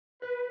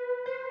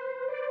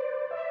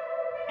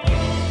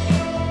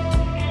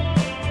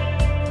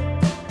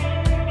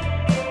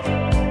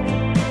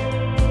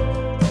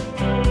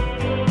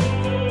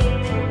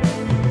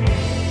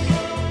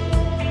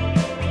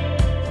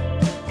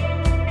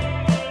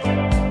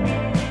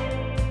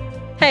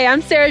Hey,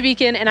 I'm Sarah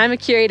Beacon and I'm a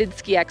curated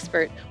ski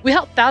expert. We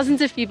help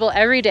thousands of people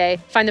every day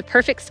find the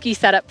perfect ski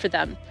setup for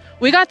them.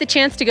 We got the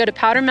chance to go to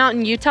Powder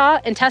Mountain, Utah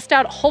and test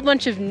out a whole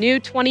bunch of new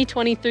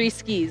 2023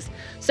 skis.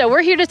 So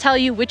we're here to tell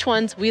you which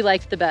ones we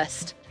liked the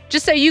best.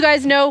 Just so you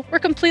guys know, we're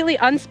completely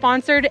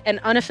unsponsored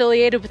and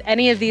unaffiliated with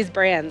any of these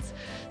brands.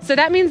 So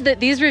that means that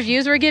these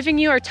reviews we're giving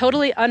you are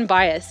totally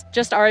unbiased,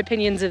 just our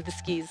opinions of the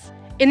skis.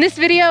 In this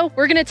video,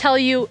 we're gonna tell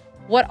you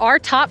what our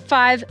top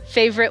 5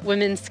 favorite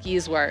women's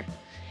skis were.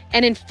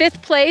 And in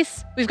 5th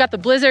place, we've got the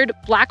Blizzard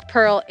Black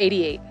Pearl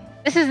 88.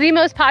 This is the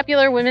most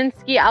popular women's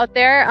ski out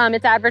there.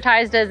 It's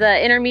advertised as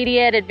an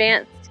intermediate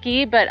advanced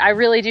ski, but I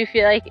really do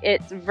feel like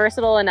it's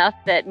versatile enough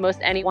that most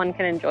anyone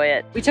can enjoy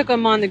it. We took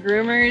them on the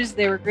groomers.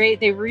 They were great.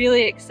 They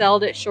really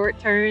excelled at short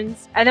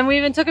turns. And then we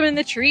even took them in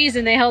the trees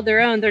and they held their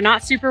own. They're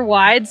not super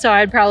wide, so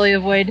I'd probably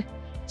avoid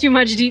too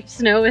much deep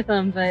snow with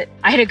them, but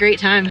I had a great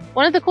time.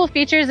 One of the cool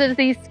features of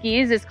these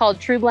skis is called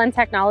True Blend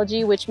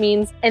technology, which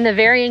means in the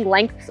varying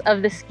lengths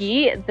of the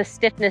ski, the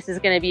stiffness is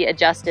going to be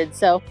adjusted.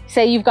 So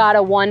say you've got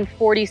a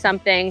 140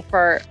 something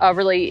for a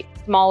really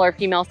smaller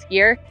female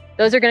skier,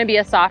 those are going to be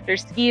a softer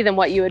ski than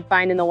what you would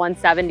find in the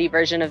 170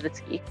 version of the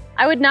ski.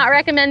 I would not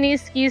recommend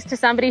these skis to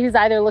somebody who's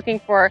either looking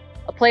for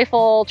a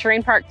playful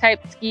terrain park type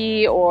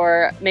ski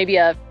or maybe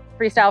a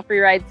freestyle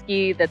freeride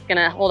ski that's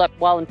gonna hold up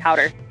well in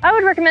powder. I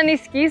would recommend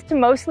these skis to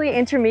mostly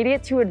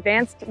intermediate to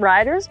advanced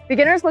riders.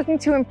 Beginners looking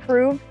to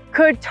improve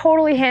could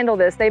totally handle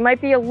this. They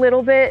might be a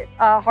little bit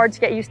hard to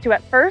get used to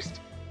at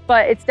first,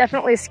 but it's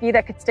definitely a ski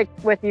that could stick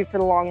with you for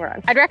the long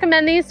run. I'd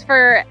recommend these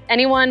for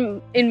anyone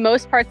in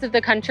most parts of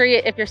the country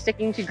if you're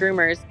sticking to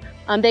groomers.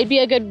 They'd be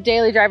a good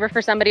daily driver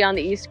for somebody on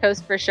the East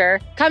Coast for sure.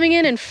 Coming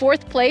in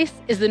 4th place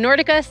is the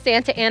Nordica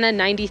Santa Ana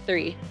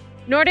 93.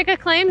 Nordica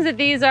claims that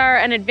these are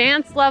an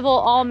advanced level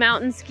all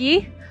mountain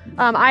ski.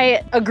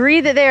 I agree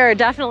that they are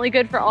definitely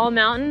good for all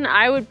mountain.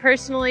 I would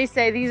personally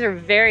say these are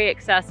very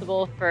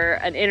accessible for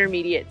an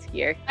intermediate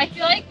skier. I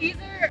feel like these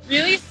are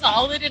really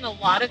solid in a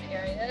lot of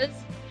areas,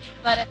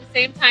 but at the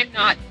same time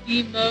not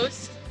the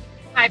most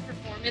high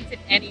performance in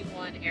any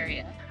one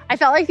area. I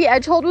felt like the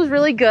edge hold was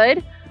really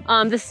good.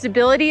 The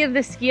stability of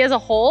the ski as a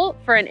whole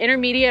for an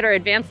intermediate or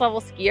advanced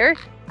level skier,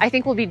 I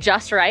think will be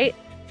just right.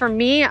 For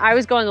me, I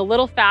was going a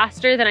little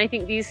faster than I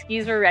think these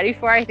skis were ready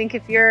for. I think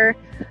if you're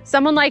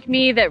someone like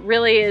me that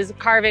really is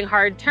carving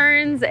hard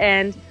turns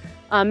and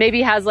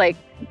maybe has like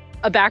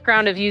a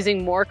background of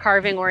using more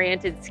carving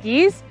oriented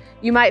skis,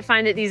 you might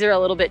find that these are a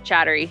little bit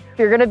chattery. If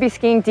you're gonna be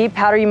skiing deep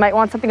powder, you might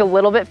want something a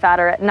little bit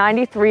fatter. At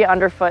 93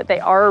 underfoot, they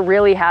are a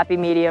really happy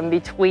medium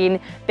between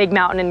big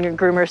mountain and your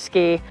groomer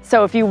ski.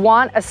 So if you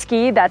want a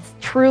ski that's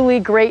truly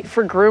great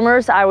for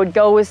groomers, I would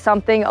go with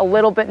something a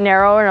little bit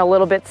narrower and a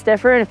little bit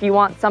stiffer. And if you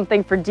want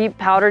something for deep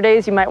powder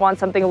days, you might want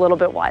something a little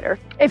bit wider.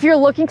 If you're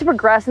looking to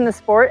progress in the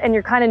sport and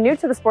you're kind of new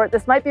to the sport,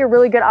 this might be a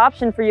really good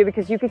option for you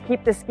because you could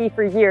keep this ski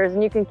for years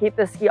and you can keep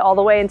this ski all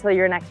the way until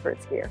you're an expert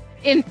skier.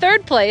 In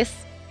 3rd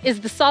place is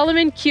the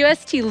Salomon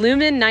QST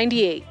Lumen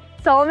 98.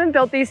 Salomon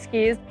built these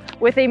skis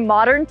with a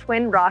modern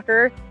twin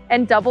rocker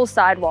and double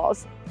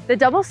sidewalls. The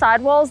double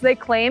sidewalls, they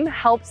claim,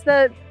 helps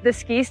the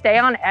ski stay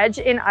on edge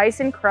in ice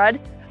and crud,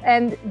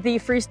 and the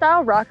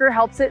freestyle rocker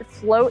helps it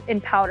float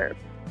in powder.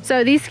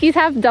 So these skis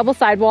have double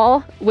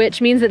sidewall,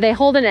 which means that they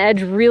hold an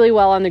edge really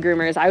well on the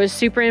groomers. I was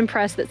super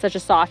impressed that such a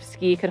soft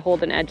ski could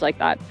hold an edge like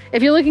that.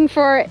 If you're looking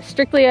for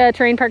strictly a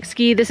terrain park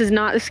ski, this is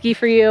not the ski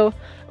for you.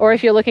 Or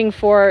if you're looking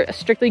for a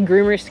strictly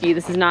groomer ski,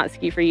 this is not a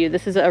ski for you.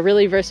 This is a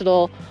really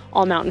versatile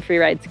all mountain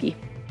freeride ski.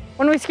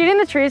 When we skied in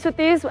the trees with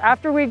these,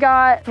 after we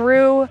got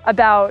through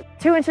about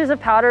 2 inches of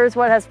powder is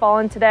what has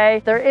fallen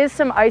today, there is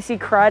some icy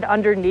crud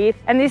underneath,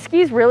 and these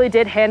skis really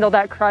did handle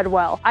that crud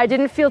well. I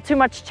didn't feel too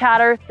much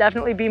chatter,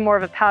 definitely be more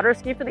of a powder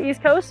ski for the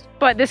East Coast,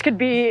 but this could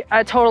be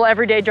a total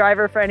everyday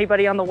driver for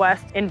anybody on the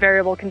West in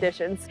variable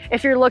conditions.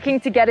 If you're looking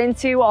to get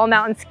into all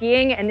mountain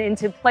skiing and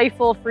into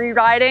playful free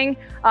riding,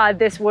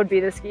 this would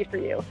be the ski for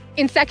you.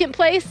 In 2nd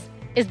place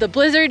is the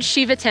Blizzard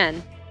Sheeva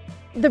 10.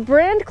 The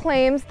brand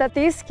claims that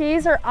these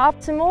skis are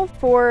optimal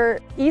for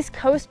East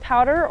Coast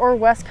powder or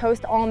West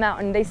Coast all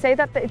mountain. They say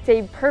that it's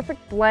a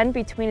perfect blend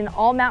between an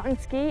all mountain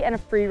ski and a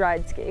free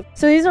ride ski.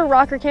 So these are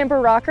rocker camper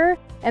rocker,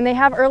 and they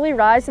have early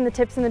rise in the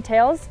tips and the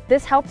tails.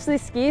 This helps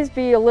these skis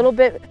be a little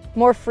bit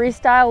more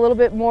freestyle, a little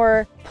bit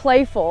more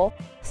playful,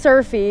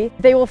 surfy.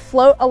 They will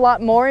float a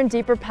lot more in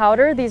deeper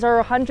powder. These are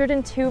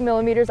 102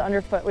 millimeters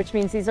underfoot, which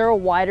means these are a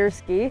wider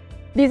ski.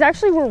 These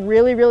actually were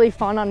really, really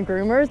fun on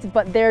groomers,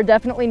 but they're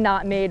definitely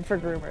not made for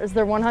groomers.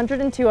 They're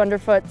 102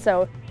 underfoot,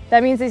 so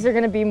that means these are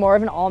gonna be more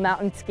of an all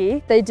mountain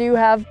ski. They do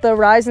have the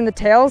rise in the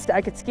tails.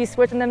 I could ski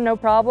switch in them, no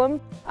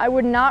problem. I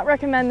would not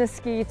recommend this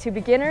ski to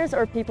beginners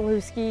or people who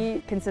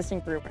ski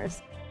consistent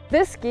groomers.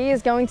 This ski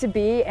is going to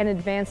be an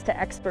advanced to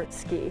expert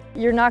ski.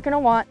 You're not gonna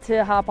want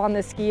to hop on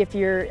this ski if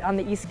you're on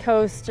the East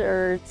Coast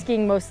or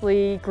skiing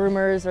mostly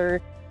groomers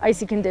or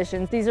icy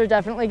conditions. These are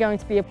definitely going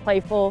to be a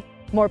playful,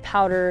 more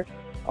powder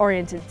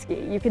oriented ski.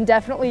 You can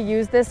definitely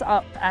use this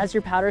up as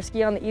your powder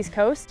ski on the East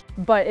Coast,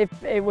 but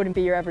it wouldn't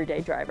be your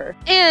everyday driver.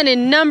 And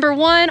in number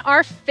 1,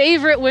 our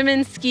favorite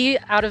women's ski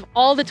out of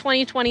all the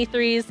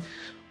 2023s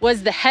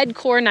was the Head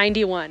Core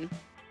 91.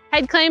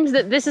 Head claims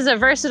that this is a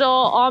versatile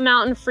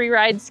all-mountain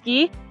freeride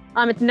ski.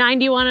 It's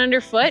 91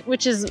 underfoot,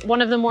 which is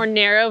one of the more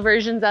narrow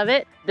versions of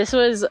it. This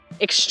was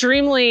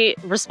extremely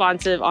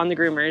responsive on the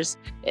groomers.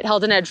 It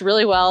held an edge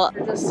really well.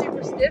 It's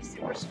super stiff,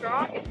 super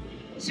strong, and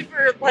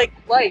super light.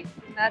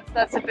 And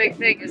that's a big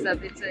thing, is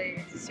that it's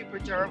a super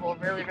durable,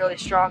 really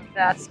strong,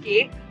 fast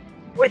ski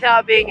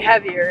without being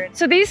heavier.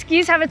 So these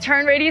skis have a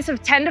turn radius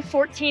of 10 to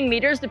 14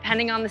 meters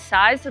depending on the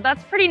size, so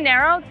that's pretty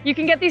narrow. You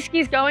can get these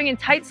skis going in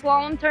tight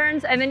slalom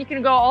turns, and then you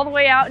can go all the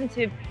way out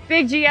into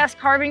big GS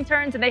carving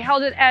turns, and they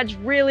held an edge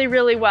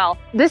really well.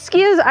 This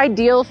ski is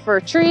ideal for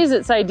trees,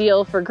 it's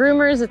ideal for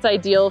groomers, it's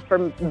ideal for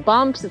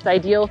bumps, it's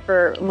ideal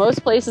for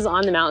most places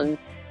on the mountain.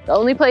 The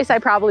only place I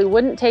probably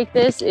wouldn't take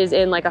this is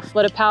in like a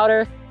foot of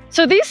powder.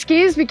 So these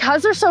skis,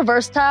 because they're so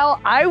versatile,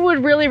 I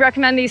would really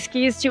recommend these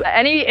skis to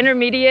any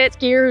intermediate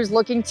skier who's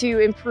looking to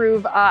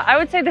improve. I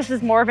would say this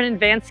is more of an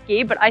advanced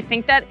ski, but I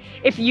think that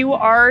if you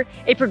are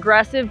a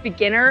progressive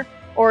beginner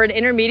or an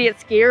intermediate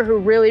skier who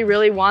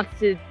really wants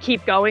to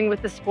keep going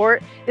with the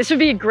sport, this would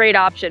be a great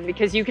option,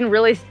 because you can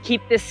really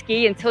keep this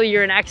ski until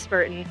you're an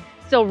expert and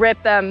still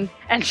rip them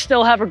and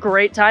still have a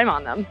great time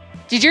on them.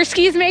 Did your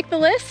skis make the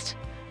list?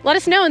 Let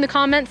us know in the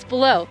comments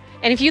below.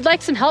 And if you'd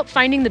like some help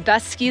finding the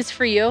best skis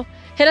for you,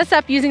 hit us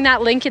up using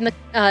that link in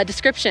the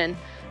description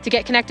to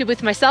get connected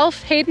with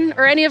myself, Hayden,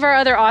 or any of our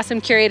other awesome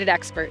Curated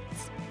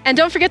experts. And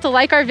don't forget to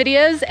like our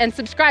videos and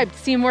subscribe to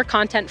see more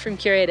content from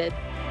Curated.